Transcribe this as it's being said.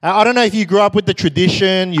I don't know if you grew up with the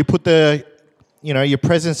tradition, you put your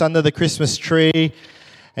presents under the Christmas tree,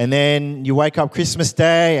 and then you wake up Christmas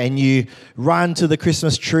Day and you run to the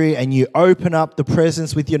Christmas tree and you open up the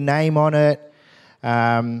presents with your name on it.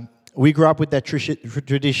 We grew up with that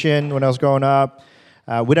tradition when I was growing up.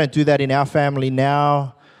 We don't do that in our family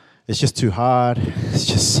now. It's just too hard. It's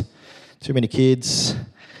just too many kids.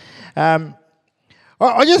 It's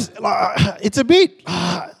a bit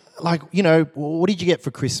what did you get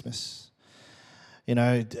for Christmas?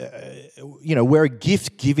 We're a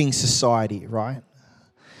gift-giving society, right?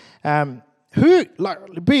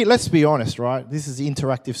 Let's be honest, right? This is the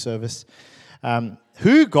interactive service.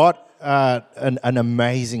 Who got an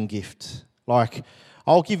amazing gift? Like,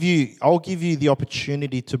 I'll give you the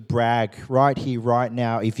opportunity to brag right here, right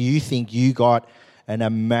now, if you think you got an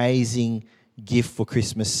amazing gift for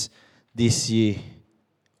Christmas this year.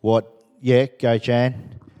 What? Yeah, go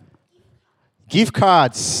Jan. Gift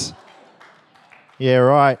cards. Yeah,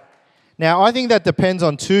 right. Now, I think that depends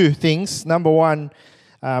on two things. Number one,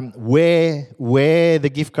 where the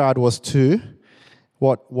gift card was to.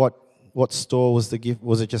 What store was the gift?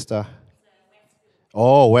 Was it just a...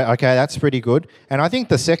 Oh, okay, that's pretty good. And I think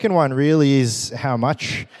the second one really is how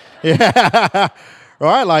much. Yeah,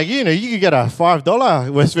 right? Like, you could get a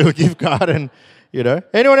 $5 Westfield gift card and,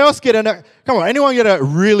 Anyone else get anyone get a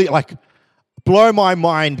really, blow my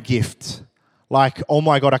mind gift? Like, oh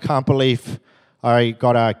my God, I can't believe I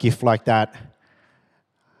got a gift like that.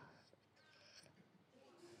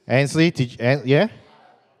 Ainsley, yeah?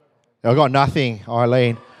 I got nothing,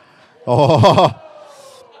 Eileen. Oh,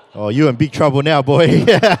 you're in big trouble now, boy.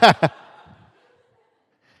 What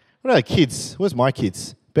are the kids? Where's my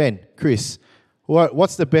kids? Ben, Chris,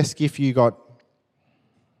 what's the best gift you got?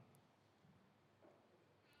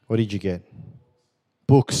 What did you get?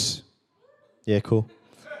 Books. Yeah, cool.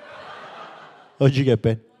 What did you get,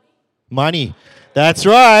 Ben? Money. That's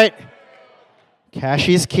right. Cash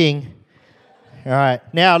is king. All right.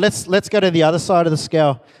 Now, let's go to the other side of the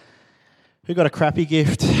scale. Who got a crappy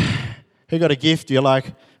gift? Who got a gift? You're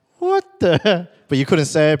like, what the? But you couldn't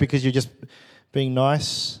say it because you're just being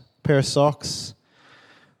nice. A pair of socks.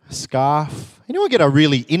 A scarf. Anyone get a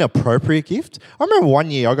really inappropriate gift? I remember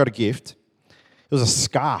one year I got a gift. It was a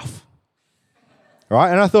scarf.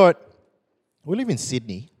 Right? And I thought, we live in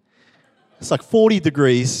Sydney. It's like 40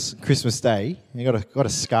 degrees Christmas Day. You got a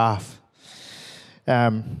scarf.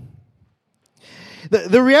 The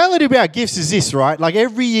reality about gifts is this, right? Like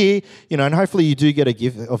every year, and hopefully you do get a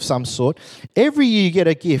gift of some sort. Every year you get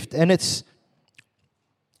a gift, and it's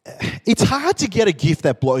hard to get a gift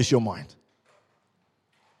that blows your mind.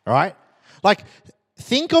 All right? Like,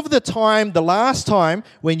 think of the last time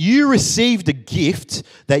when you received a gift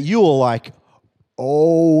that you were like,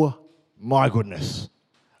 oh my goodness,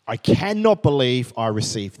 I cannot believe I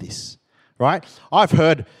received this, right? I've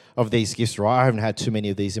heard of these gifts, right? I haven't had too many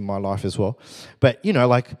of these in my life as well. But,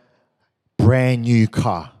 like brand new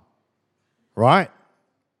car, right?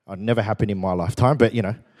 It never happened in my lifetime, but,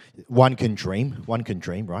 one can dream,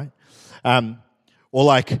 right? Or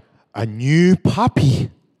like a new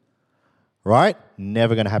puppy, right?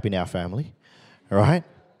 Never going to happen in our family, right?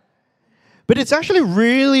 But it's actually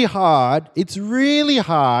really hard. It's really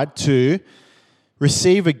hard to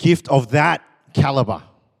receive a gift of that caliber,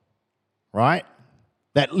 right?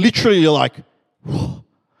 That literally you're like, whoa.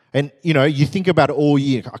 And, you think about it all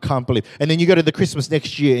year. I can't believe. And then you go to the Christmas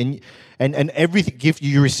next year and every gift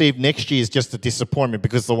you receive next year is just a disappointment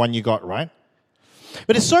because the one you got, right?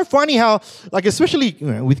 But it's so funny how, especially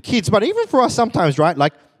with kids, but even for us sometimes, right?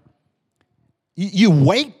 Like, you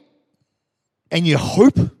wait and you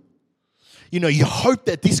hope. You hope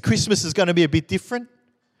that this Christmas is going to be a bit different,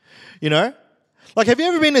 Like, have you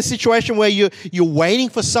ever been in a situation where you're waiting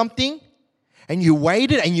for something and you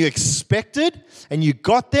waited and you expected and you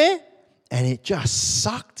got there and it just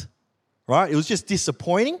sucked, right? It was just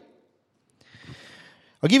disappointing.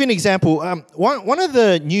 I'll give you an example. One of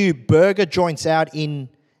the new burger joints out in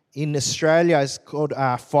Australia is called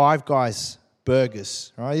Five Guys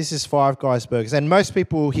Burgers, right? This is Five Guys Burgers. And most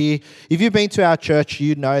people here, if you've been to our church,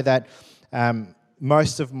 you know that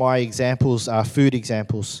most of my examples are food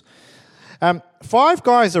examples. Five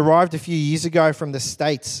Guys arrived a few years ago from the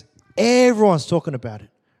States. Everyone's talking about it.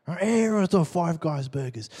 Right? Everyone's doing Five Guys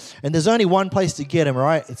burgers. And there's only one place to get them,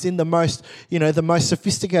 right? It's in the most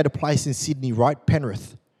sophisticated place in Sydney, right?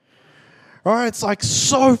 Penrith. Right? It's like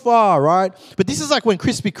so far, right? But this is like when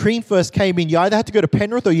Krispy Kreme first came in. You either had to go to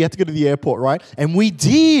Penrith or you had to go to the airport, right? And we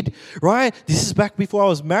did, right? This is back before I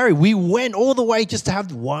was married. We went all the way just to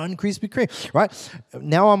have one Krispy Kreme, right?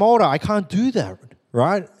 Now I'm older. I can't do that,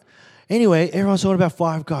 right? Anyway, everyone's talking about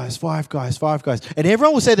Five Guys. And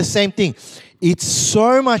everyone will say the same thing. It's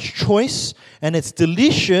so much choice and it's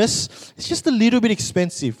delicious. It's just a little bit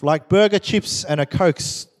expensive. Like burger, chips, and a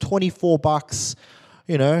Coke's $24.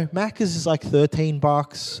 Macca's is like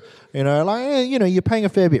 $13. You're paying a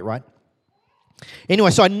fair bit, right?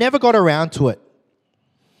 Anyway, so I never got around to it.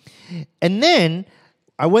 And then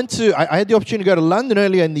I had the opportunity to go to London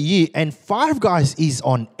earlier in the year, and Five Guys is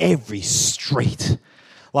on every street.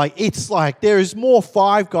 It's like there is more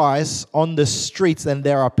Five Guys on the streets than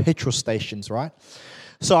there are petrol stations, right?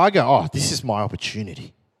 So I go, this is my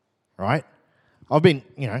opportunity, right? I've been,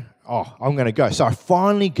 I'm going to go. So I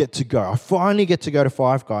finally get to go. To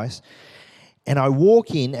Five Guys. And I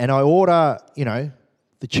walk in and I order,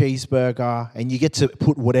 the cheeseburger, and you get to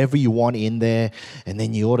put whatever you want in there, and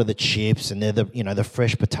then you order the chips, and they're the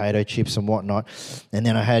fresh potato chips and whatnot. And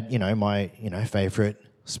then I had, my, favorite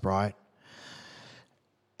Sprite.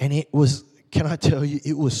 And it was, can I tell you,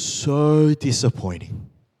 it was so disappointing.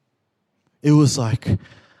 It was like,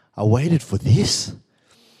 I waited for this.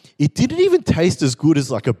 It didn't even taste as good as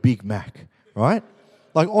like a Big Mac, right?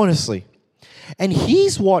 Honestly. And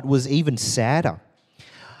here's what was even sadder.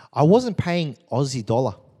 I wasn't paying Aussie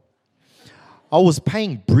dollar. I was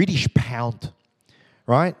paying British pound,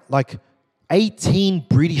 right? 18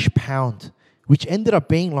 British pound, which ended up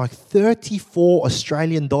being like 34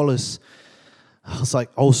 Australian dollars. I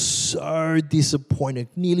was so disappointed.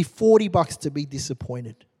 Nearly $40 to be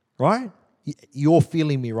disappointed, right? You're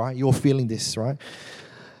feeling me, right? You're feeling this, right?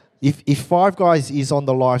 If Five Guys is on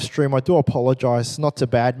the live stream, I do apologize, not to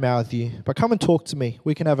badmouth you, but come and talk to me.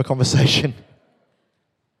 We can have a conversation.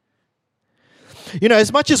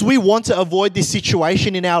 As much as we want to avoid this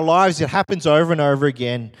situation in our lives, it happens over and over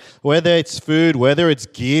again. Whether it's food, whether it's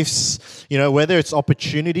gifts, whether it's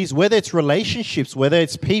opportunities, whether it's relationships, whether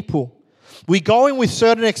it's people. We go in with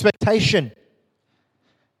certain expectation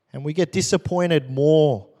and we get disappointed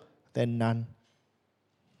more than none.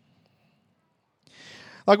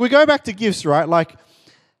 We go back to gifts, right?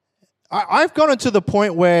 I've gotten to the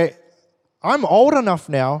point where I'm old enough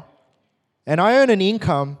now and I earn an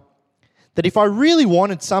income that if I really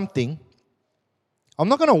wanted something, I'm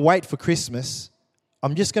not going to wait for Christmas.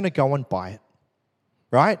 I'm just going to go and buy it,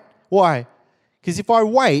 right? Why? Because if I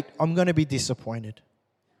wait, I'm going to be disappointed,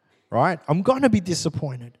 right? I'm going to be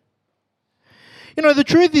disappointed. The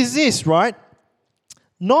truth is this, right?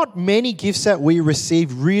 Not many gifts that we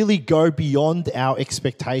receive really go beyond our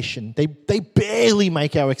expectation. They barely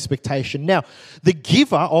make our expectation. Now, the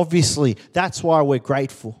giver, obviously, that's why we're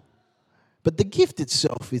grateful. But the gift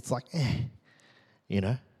itself, it's like,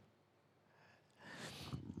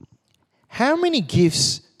 How many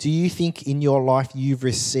gifts do you think in your life you've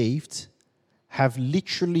received have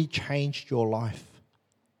literally changed your life?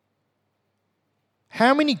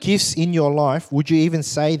 How many gifts in your life would you even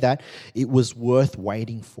say that it was worth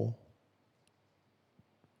waiting for?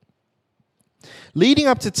 Leading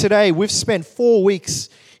up to today, we've spent 4 weeks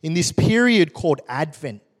in this period called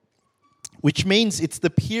Advent, which means it's the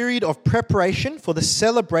period of preparation for the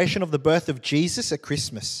celebration of the birth of Jesus at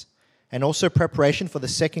Christmas, and also preparation for the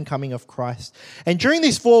second coming of Christ. And during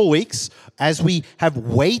these 4 weeks, as we have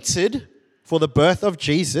waited for the birth of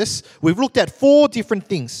Jesus, we've looked at 4 different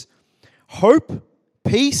things: hope,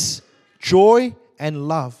 peace, joy, and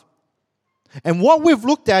love. And what we've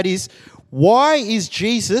looked at is, why is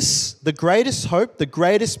Jesus the greatest hope, the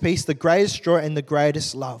greatest peace, the greatest joy, and the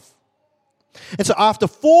greatest love? And so after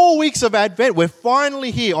 4 weeks of Advent, we're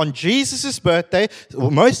finally here on Jesus' birthday.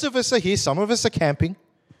 Well, most of us are here. Some of us are camping,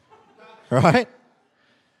 right?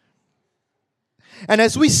 And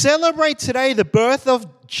as we celebrate today the birth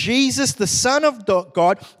of Jesus, the Son of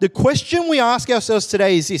God, the question we ask ourselves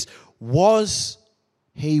today is this: was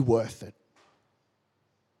He worth it?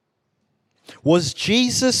 Was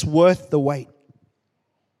Jesus worth the wait?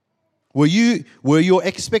 Were your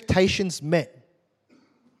expectations met?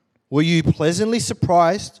 Were you pleasantly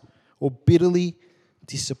surprised or bitterly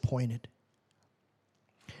disappointed?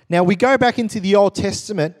 Now we go back into the Old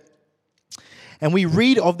Testament and we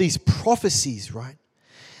read of these prophecies, right?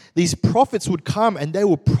 These prophets would come and they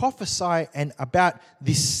would prophesy about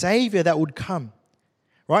this Savior that would come.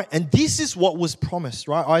 Right? And this is what was promised,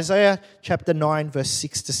 right? Isaiah chapter 9, verse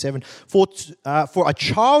 6 to 7. For a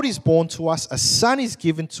child is born to us, a son is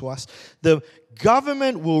given to us. The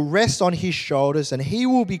government will rest on his shoulders, and he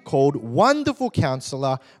will be called Wonderful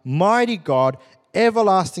Counselor, Mighty God,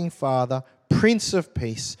 Everlasting Father, Prince of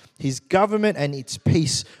Peace. His government and its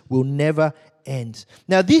peace will never end.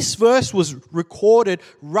 Now, this verse was recorded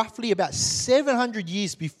roughly about 700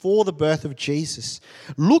 years before the birth of Jesus.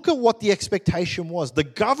 Look at what the expectation was. The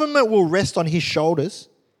government will rest on his shoulders.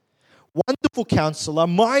 Wonderful Counselor,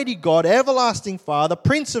 Mighty God, Everlasting Father,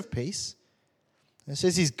 Prince of Peace. It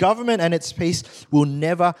says his government and its peace will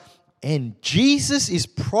never end. Jesus is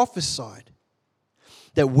prophesied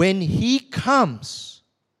that when he comes,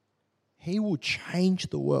 he will change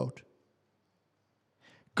the world.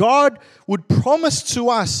 God would promise to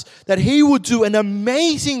us that he would do an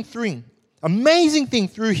amazing thing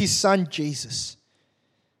through his son Jesus.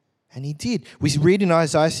 And he did. We read in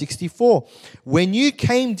Isaiah 64, when you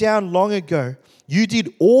came down long ago, you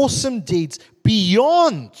did awesome deeds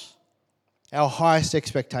beyond our highest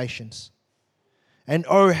expectations. And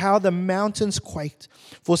oh, how the mountains quaked.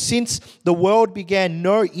 For since the world began,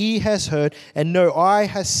 no ear has heard and no eye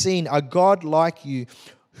has seen a God like you,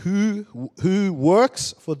 who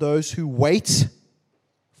works for those who wait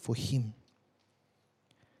for him.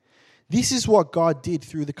 This is what God did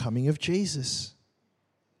through the coming of Jesus.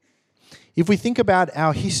 If we think about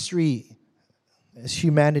our history as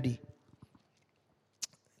humanity,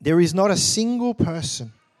 there is not a single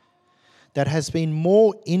person that has been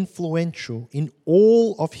more influential in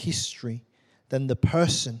all of history than the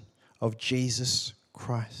person of Jesus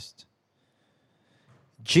Christ.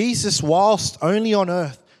 Jesus, whilst only on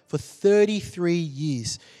earth for 33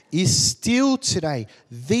 years, is still today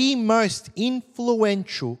the most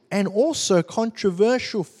influential and also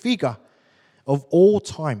controversial figure of all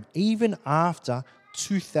time, even after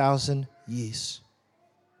 2,000 years.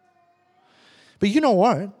 But you know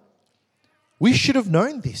what? We should have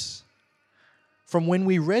known this from when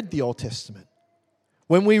we read the Old Testament.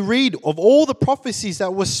 When we read of all the prophecies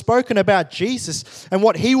that were spoken about Jesus and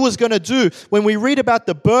what he was going to do, when we read about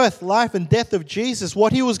the birth, life, and death of Jesus,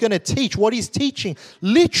 what he was going to teach, what he's teaching,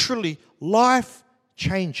 literally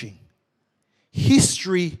life-changing,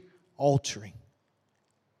 history-altering.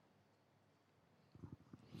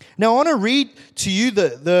 Now, I want to read to you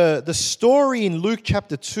the story in Luke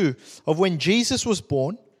chapter 2 of when Jesus was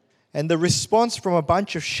born and the response from a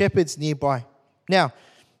bunch of shepherds nearby. Now,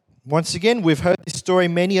 once again, we've heard this story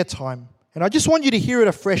many a time, and I just want you to hear it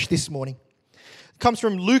afresh this morning. It comes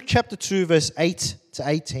from Luke chapter 2, verse 8 to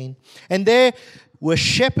 18. And there were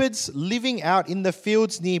shepherds living out in the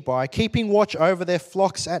fields nearby, keeping watch over their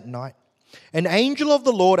flocks at night. An angel of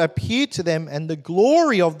the Lord appeared to them, and the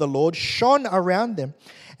glory of the Lord shone around them,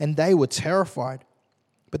 and they were terrified.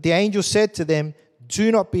 But the angel said to them,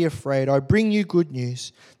 "Do not be afraid. I bring you good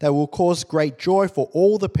news that will cause great joy for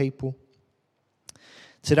all the people.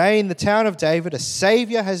 Today in the town of David, a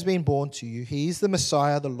Savior has been born to you. He is the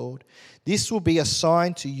Messiah, the Lord. This will be a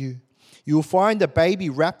sign to you. You will find a baby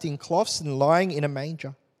wrapped in cloths and lying in a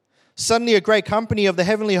manger." Suddenly a great company of the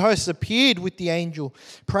heavenly hosts appeared with the angel,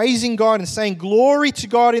 praising God and saying, "Glory to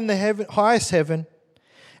God in the highest heaven,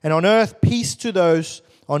 and on earth peace to those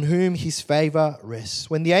on whom his favor rests."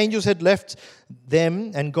 When the angels had left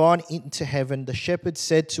them and gone into heaven, the shepherds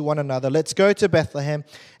said to one another, "Let's go to Bethlehem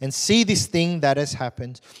and see this thing that has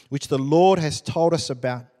happened, which the Lord has told us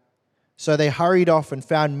about." So they hurried off and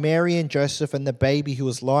found Mary and Joseph and the baby who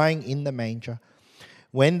was lying in the manger.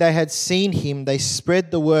 When they had seen him, they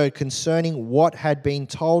spread the word concerning what had been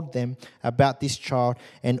told them about this child,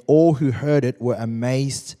 and all who heard it were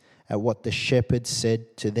amazed at what the shepherds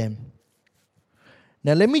said to them.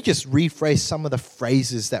 Now, let me just rephrase some of the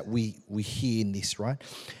phrases that we hear in this, right?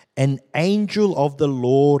 An angel of the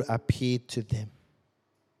Lord appeared to them.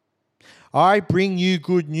 I bring you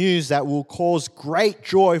good news that will cause great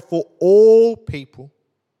joy for all people.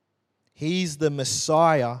 He's the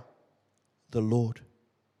Messiah, the Lord.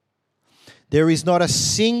 There is not a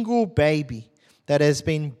single baby that has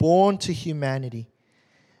been born to humanity,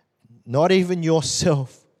 not even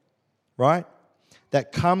yourself, right?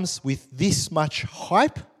 That comes with this much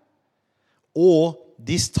hype or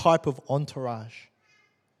this type of entourage.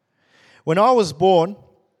 When I was born,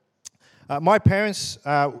 my parents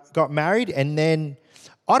got married, and then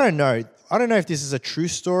I don't know if this is a true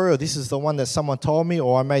story or this is the one that someone told me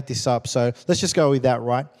or I made this up. So let's just go with that,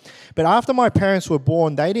 right? But after my parents were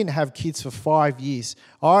born, they didn't have kids for 5 years.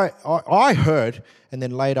 I heard, and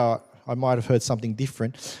then later I might have heard something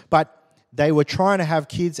different, but they were trying to have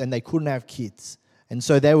kids and they couldn't have kids. And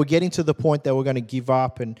so they were getting to the point they were going to give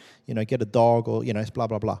up and, get a dog or, blah,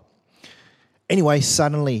 blah, blah. Anyway,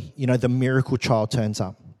 suddenly, the miracle child turns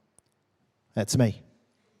up. That's me,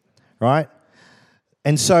 right?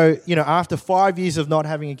 And so, after 5 years of not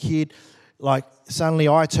having a kid, suddenly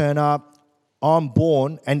I turn up, I'm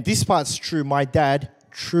born, and this part's true. My dad,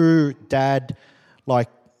 true dad,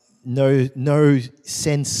 no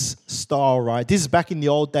sense style, right? This is back in the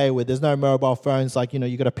old day where there's no mobile phones.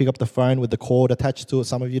 You got to pick up the phone with the cord attached to it.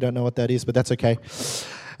 Some of you don't know what that is, but that's okay.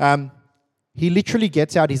 he literally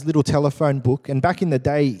gets out his little telephone book. And back in the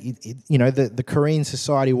day, the Korean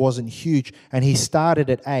society wasn't huge. And he started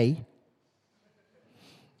at A.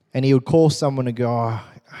 And he would call someone and go, I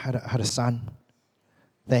had a son.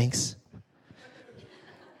 Thanks.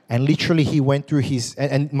 And literally he went through his,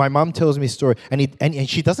 and my mum tells me a story, and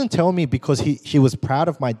she doesn't tell me because she was proud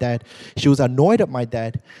of my dad. She was annoyed at my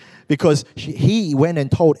dad because he went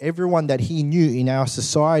and told everyone that he knew in our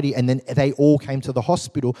society, and then they all came to the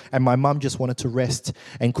hospital, and my mum just wanted to rest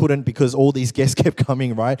and couldn't because all these guests kept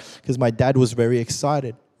coming, right? Because my dad was very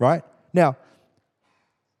excited, right? Now,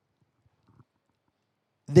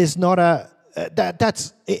 there's not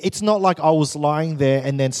it's not like I was lying there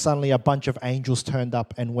and then suddenly a bunch of angels turned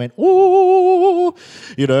up and went, ooh,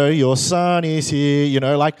 your son is here,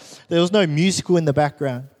 like there was no musical in the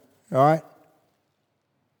background, all right?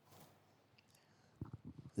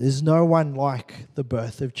 There's no one like the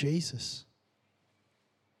birth of Jesus.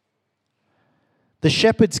 The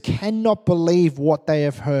shepherds cannot believe what they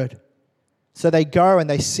have heard. So they go and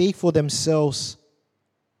they see for themselves.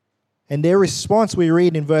 And their response, we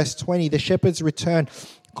read in verse 20, the shepherds return,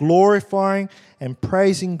 glorifying and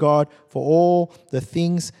praising God for all the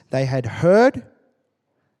things they had heard,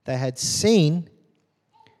 they had seen,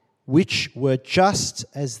 which were just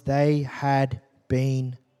as they had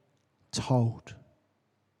been told.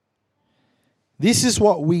 This is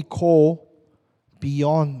what we call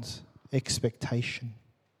beyond expectation.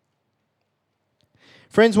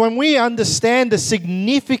 Friends, when we understand the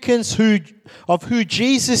significance of who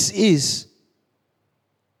Jesus is,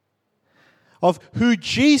 of who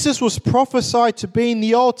Jesus was prophesied to be in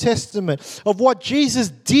the Old Testament, of what Jesus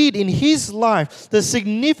did in his life, the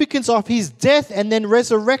significance of his death and then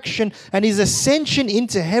resurrection and his ascension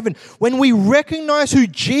into heaven, when we recognize who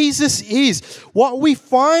Jesus is, what we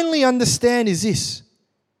finally understand is this: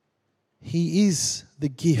 he is the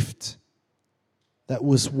gift that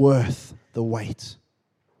was worth the wait.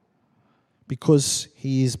 Because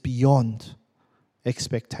he is beyond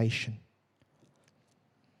expectation.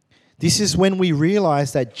 This is when we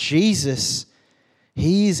realize that Jesus,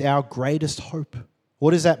 he is our greatest hope.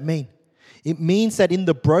 What does that mean? It means that in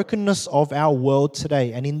the brokenness of our world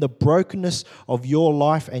today and in the brokenness of your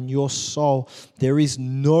life and your soul, there is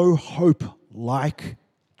no hope like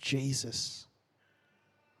Jesus.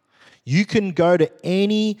 You can go to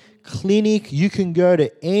any clinic, you can go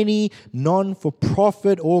to any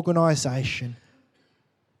non-for-profit organization.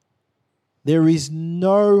 There is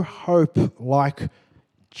no hope like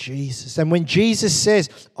Jesus. And when Jesus says,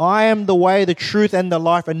 I am the way, the truth, and the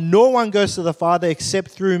life, and no one goes to the Father except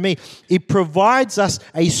through me, it provides us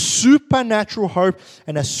a supernatural hope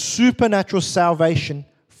and a supernatural salvation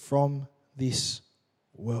from this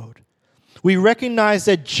world. We recognize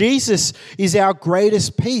that Jesus is our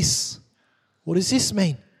greatest peace. What does this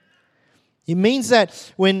mean? It means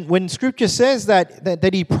that when Scripture says that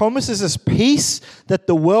he promises us peace that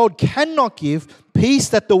the world cannot give, peace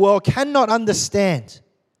that the world cannot understand,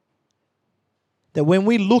 that when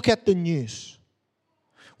we look at the news,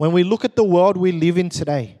 when we look at the world we live in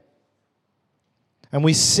today, and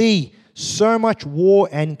we see so much war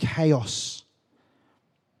and chaos,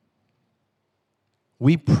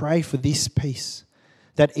 we pray for this peace,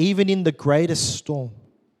 that even in the greatest storm,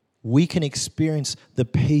 we can experience the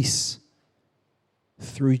peace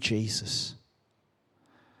through Jesus.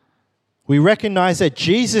 We recognize that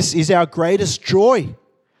Jesus is our greatest joy.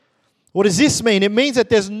 What does this mean? It means that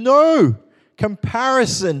there's no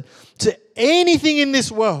comparison to anything in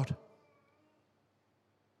this world.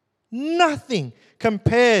 Nothing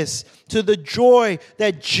compares to the joy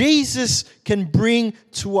that Jesus can bring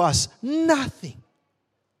to us. Nothing.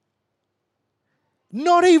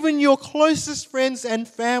 Not even your closest friends and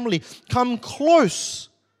family come close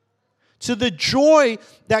to the joy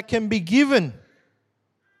that can be given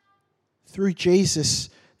through Jesus.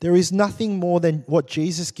 There is nothing more than what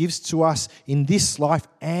Jesus gives to us in this life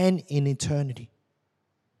and in eternity.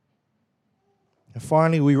 And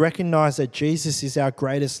finally, we recognize that Jesus is our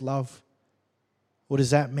greatest love. What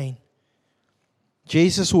does that mean?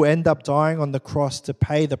 Jesus will end up dying on the cross to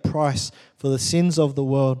pay the price for the sins of the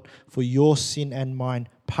world, for your sin and mine,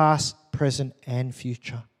 past, present, and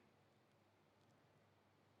future.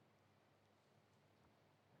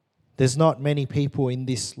 There's not many people in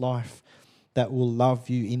this life that will love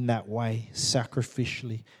you in that way,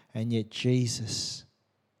 sacrificially, and yet Jesus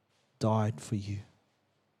died for you.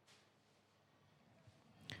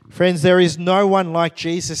 Friends, there is no one like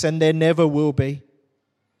Jesus, and there never will be.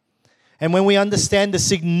 And when we understand the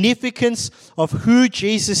significance of who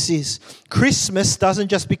Jesus is, Christmas doesn't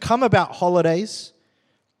just become about holidays,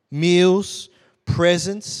 meals,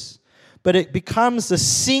 presents, but it becomes the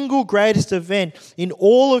single greatest event in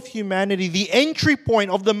all of humanity, the entry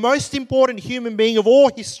point of the most important human being of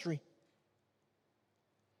all history.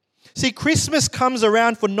 See, Christmas comes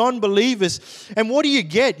around for non-believers, and what do? You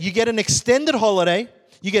get an extended holiday,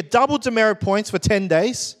 you get double demerit points for 10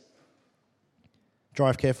 days.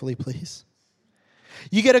 Drive carefully, please.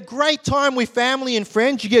 You get a great time with family and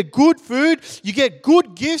friends, you get good food, you get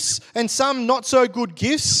good gifts and some not so good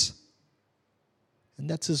gifts. And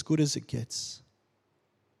that's as good as it gets.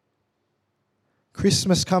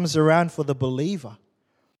 Christmas comes around for the believer.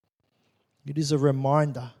 It is a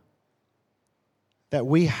reminder that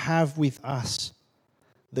we have with us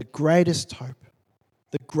the greatest hope,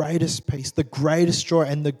 the greatest peace, the greatest joy,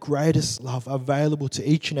 and the greatest love available to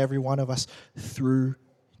each and every one of us through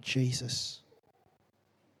Jesus.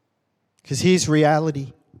 Because here's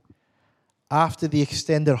reality. After the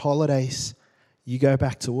extended holidays, you go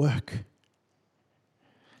back to work.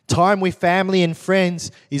 Time with family and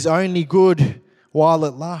friends is only good while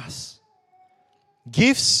it lasts.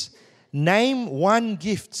 Gifts, name one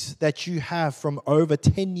gift that you have from over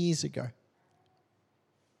 10 years ago.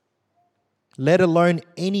 Let alone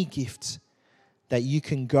any gift that you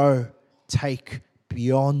can go take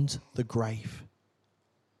beyond the grave.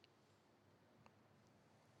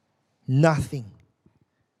 Nothing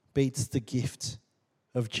beats the gift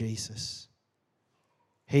of Jesus.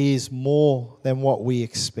 He is more than what we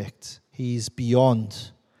expect. He is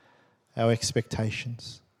beyond our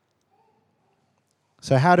expectations.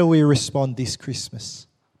 So how do we respond this Christmas?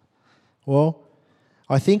 Well,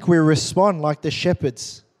 I think we respond like the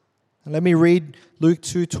shepherds. And let me read Luke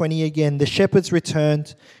 2:20 again. The shepherds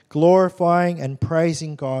returned, glorifying and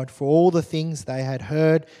praising God for all the things they had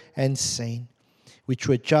heard and seen, which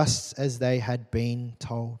were just as they had been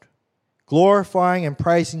told. Glorifying and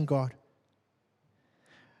praising God.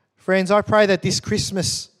 Friends, I pray that this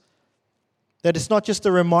Christmas, that it's not just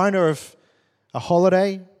a reminder of a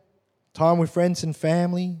holiday, time with friends and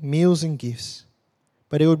family, meals and gifts,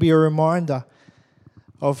 but it would be a reminder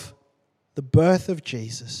of the birth of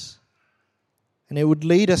Jesus. And it would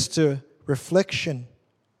lead us to reflection,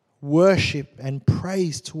 worship, and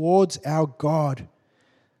praise towards our God,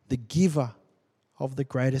 the giver of the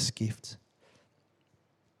greatest gift.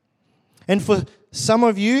 And for some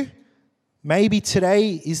of you, maybe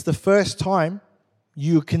today is the first time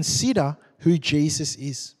you consider who Jesus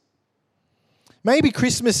is. Maybe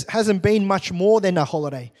Christmas hasn't been much more than a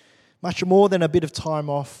holiday, much more than a bit of time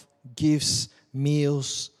off, gifts,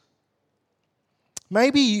 meals.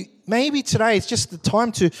 Maybe today is just the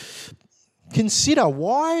time to consider,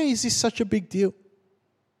 why is this such a big deal?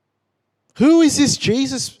 Who is this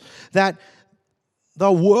Jesus that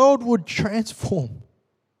the world would transform?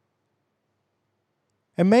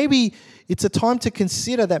 And maybe it's a time to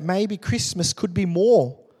consider that maybe Christmas could be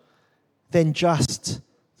more than just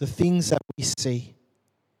the things that we see,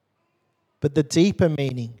 but the deeper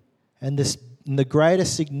meaning and the greater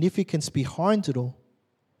significance behind it all.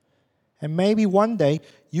 And maybe one day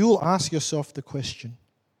you'll ask yourself the question,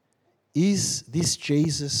 is this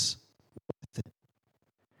Jesus worth it?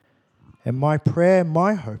 And my prayer,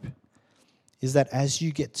 my hope, is that as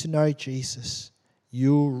you get to know Jesus,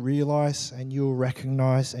 you'll realize and you'll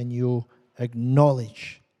recognize and you'll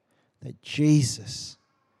acknowledge that Jesus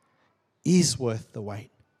is worth the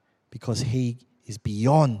wait because he is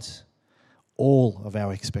beyond all of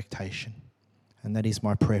our expectation. And that is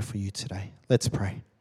my prayer for you today. Let's pray.